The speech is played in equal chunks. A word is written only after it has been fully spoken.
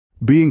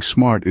Being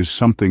smart is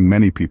something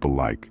many people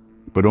like,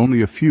 but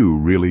only a few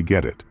really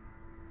get it.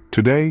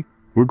 Today,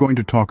 we're going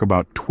to talk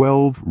about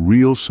 12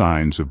 real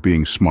signs of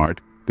being smart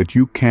that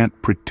you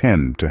can't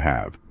pretend to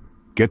have.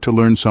 Get to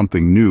learn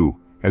something new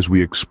as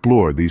we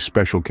explore these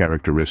special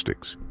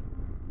characteristics.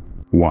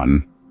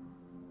 1.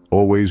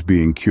 Always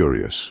being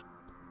curious.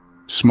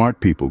 Smart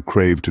people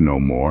crave to know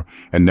more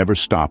and never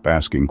stop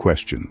asking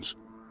questions.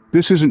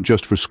 This isn't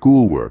just for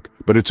schoolwork,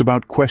 but it's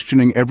about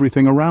questioning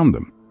everything around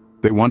them.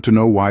 They want to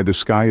know why the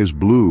sky is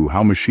blue,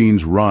 how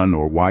machines run,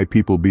 or why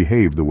people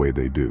behave the way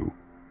they do.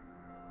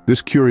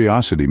 This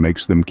curiosity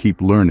makes them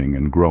keep learning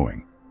and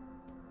growing.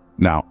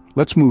 Now,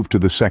 let's move to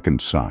the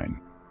second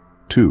sign.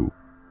 2.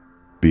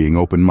 Being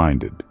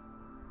open-minded.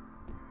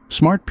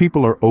 Smart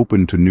people are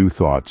open to new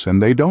thoughts,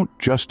 and they don't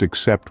just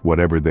accept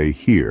whatever they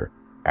hear.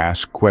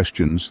 Ask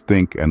questions,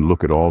 think, and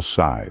look at all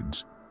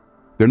sides.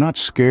 They're not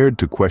scared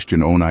to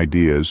question own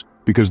ideas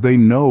because they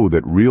know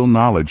that real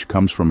knowledge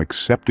comes from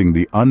accepting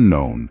the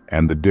unknown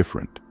and the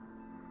different.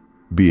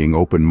 Being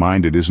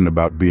open-minded isn't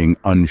about being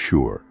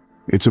unsure.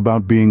 It's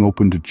about being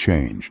open to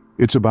change.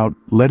 It's about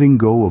letting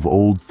go of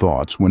old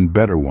thoughts when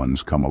better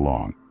ones come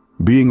along.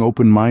 Being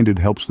open-minded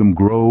helps them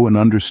grow and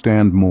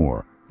understand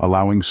more,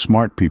 allowing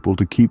smart people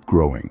to keep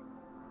growing.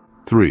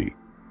 3.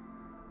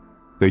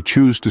 They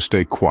choose to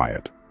stay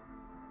quiet.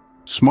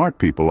 Smart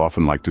people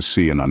often like to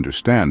see and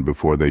understand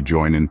before they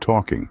join in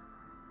talking.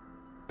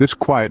 This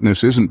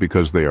quietness isn't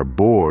because they are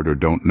bored or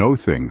don't know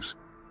things.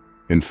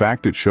 In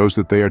fact, it shows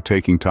that they are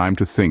taking time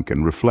to think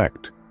and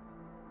reflect.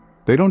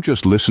 They don't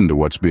just listen to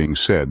what's being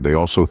said, they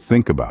also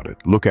think about it,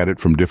 look at it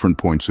from different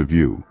points of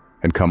view,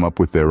 and come up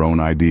with their own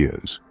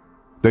ideas.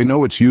 They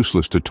know it's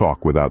useless to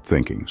talk without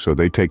thinking, so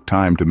they take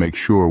time to make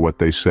sure what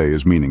they say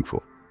is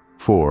meaningful.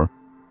 4.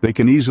 They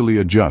can easily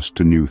adjust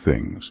to new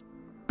things.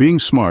 Being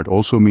smart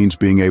also means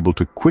being able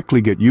to quickly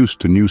get used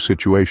to new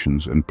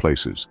situations and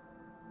places.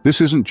 This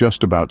isn't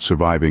just about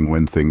surviving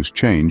when things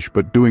change,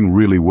 but doing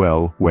really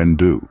well when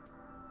due.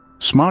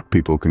 Smart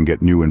people can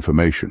get new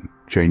information,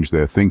 change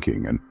their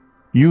thinking, and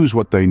use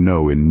what they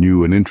know in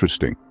new and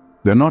interesting.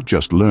 They're not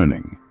just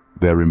learning,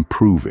 they're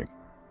improving.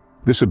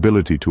 This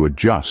ability to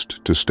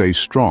adjust, to stay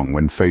strong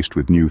when faced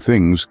with new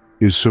things,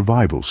 is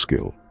survival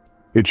skill.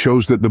 It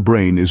shows that the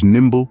brain is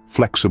nimble,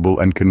 flexible,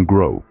 and can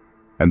grow.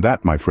 And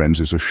that, my friends,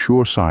 is a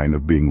sure sign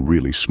of being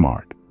really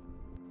smart.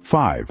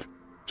 5.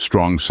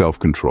 Strong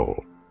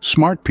self-control.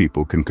 Smart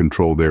people can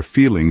control their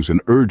feelings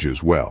and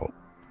urges well.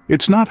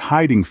 It's not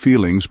hiding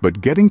feelings,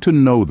 but getting to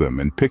know them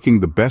and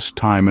picking the best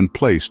time and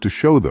place to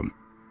show them.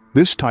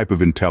 This type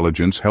of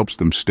intelligence helps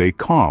them stay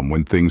calm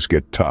when things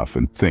get tough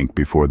and think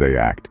before they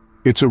act.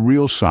 It's a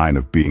real sign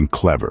of being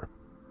clever.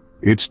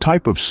 It's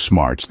type of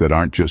smarts that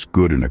aren't just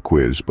good in a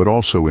quiz, but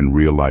also in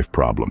real-life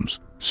problems.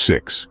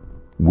 6.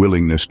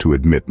 Willingness to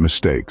admit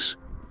mistakes.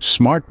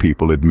 Smart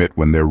people admit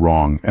when they're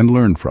wrong and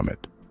learn from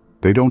it.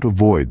 They don't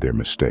avoid their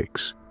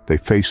mistakes. They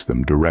face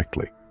them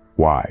directly.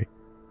 Why?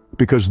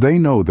 Because they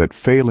know that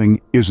failing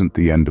isn't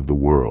the end of the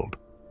world,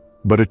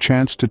 but a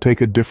chance to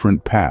take a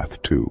different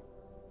path too.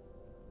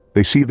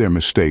 They see their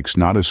mistakes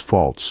not as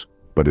faults,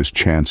 but as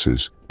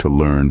chances to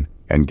learn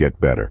and get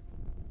better.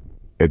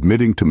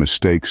 Admitting to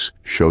mistakes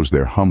shows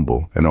they're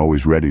humble and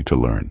always ready to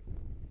learn.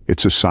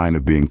 It's a sign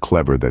of being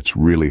clever that's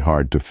really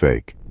hard to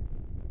fake.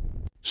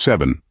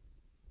 7.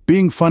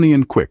 Being funny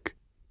and quick.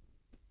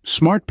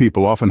 Smart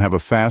people often have a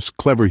fast,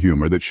 clever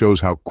humor that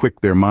shows how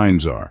quick their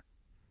minds are.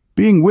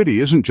 Being witty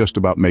isn't just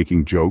about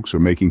making jokes or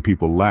making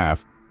people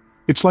laugh.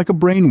 It's like a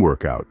brain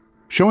workout,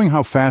 showing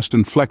how fast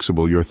and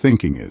flexible your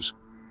thinking is.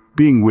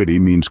 Being witty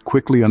means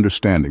quickly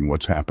understanding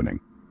what's happening,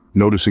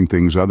 noticing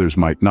things others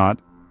might not,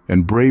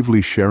 and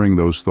bravely sharing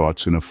those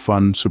thoughts in a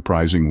fun,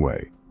 surprising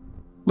way.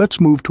 Let's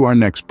move to our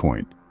next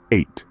point.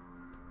 8.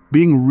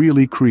 Being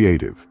really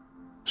creative.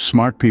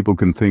 Smart people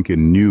can think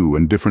in new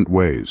and different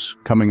ways,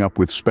 coming up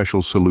with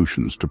special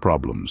solutions to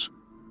problems.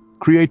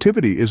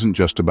 Creativity isn't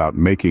just about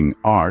making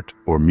art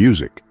or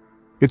music.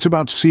 It's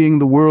about seeing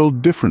the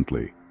world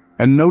differently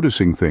and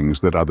noticing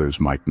things that others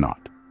might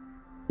not.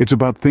 It's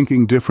about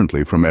thinking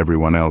differently from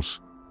everyone else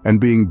and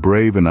being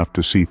brave enough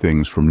to see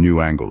things from new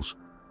angles.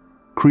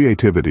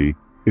 Creativity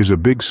is a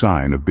big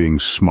sign of being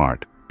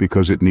smart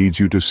because it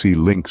needs you to see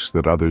links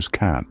that others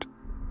can't.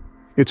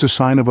 It's a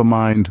sign of a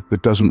mind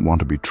that doesn't want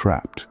to be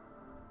trapped.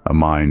 A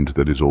mind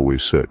that is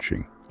always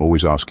searching,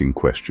 always asking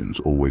questions,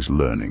 always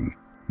learning.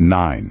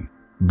 9.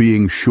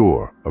 Being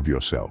sure of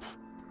yourself.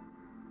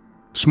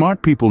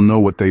 Smart people know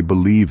what they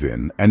believe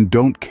in and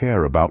don't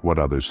care about what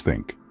others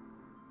think.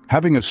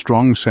 Having a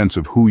strong sense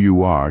of who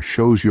you are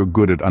shows you're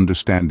good at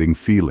understanding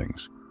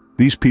feelings.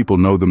 These people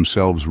know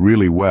themselves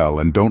really well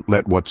and don't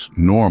let what's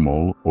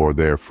normal or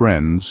their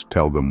friends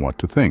tell them what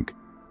to think.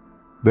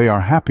 They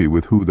are happy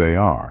with who they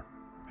are,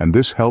 and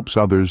this helps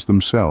others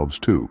themselves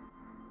too.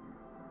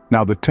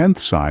 Now, the 10th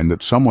sign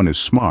that someone is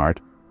smart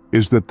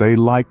is that they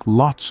like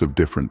lots of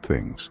different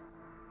things.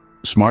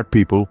 Smart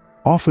people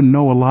often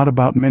know a lot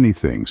about many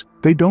things.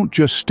 They don't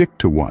just stick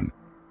to one.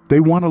 They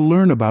want to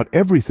learn about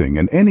everything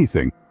and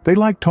anything, They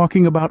like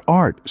talking about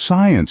art,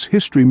 science,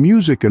 history,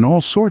 music, and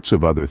all sorts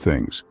of other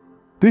things.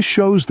 This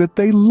shows that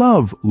they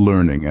love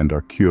learning and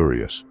are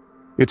curious.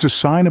 It's a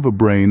sign of a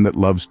brain that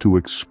loves to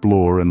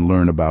explore and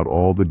learn about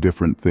all the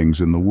different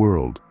things in the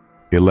world.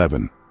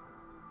 11.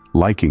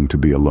 Liking to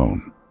be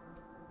alone.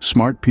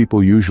 Smart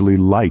people usually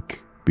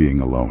like being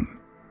alone.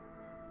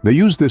 They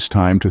use this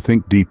time to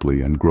think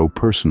deeply and grow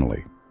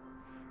personally.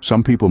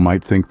 Some people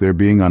might think they're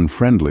being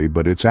unfriendly,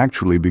 but it's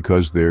actually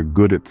because they're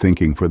good at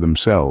thinking for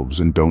themselves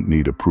and don't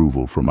need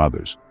approval from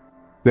others.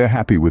 They're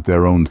happy with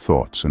their own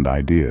thoughts and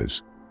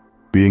ideas.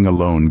 Being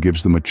alone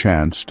gives them a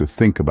chance to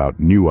think about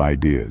new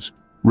ideas,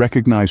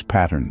 recognize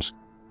patterns,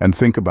 and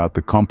think about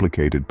the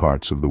complicated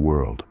parts of the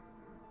world.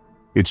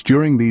 It's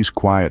during these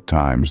quiet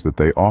times that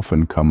they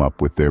often come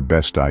up with their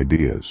best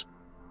ideas.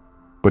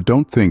 But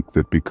don't think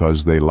that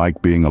because they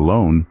like being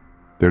alone,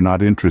 they're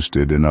not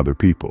interested in other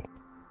people.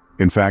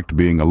 In fact,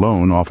 being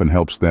alone often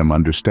helps them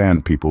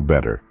understand people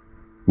better,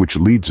 which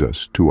leads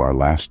us to our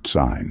last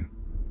sign.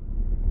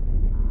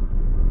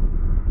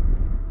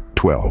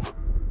 12.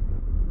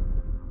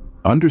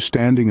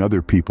 Understanding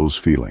other people's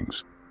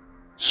feelings.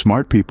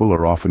 Smart people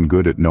are often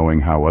good at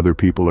knowing how other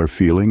people are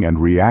feeling and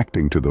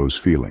reacting to those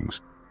feelings.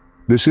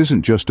 This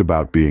isn't just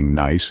about being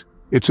nice,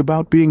 it's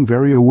about being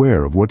very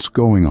aware of what's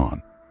going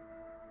on.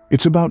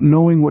 It's about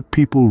knowing what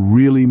people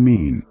really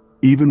mean,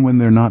 even when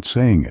they're not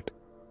saying it.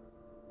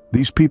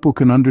 These people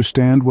can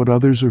understand what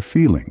others are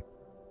feeling,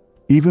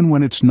 even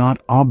when it's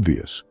not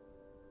obvious.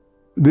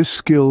 This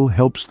skill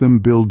helps them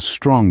build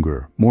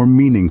stronger, more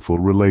meaningful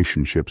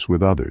relationships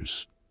with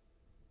others.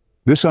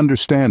 This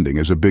understanding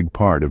is a big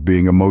part of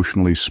being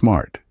emotionally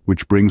smart,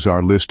 which brings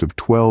our list of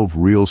 12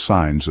 real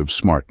signs of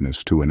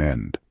smartness to an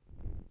end.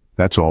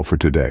 That's all for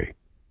today.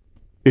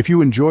 If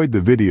you enjoyed the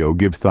video,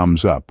 give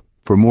thumbs up.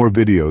 For more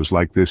videos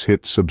like this,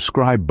 hit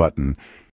subscribe button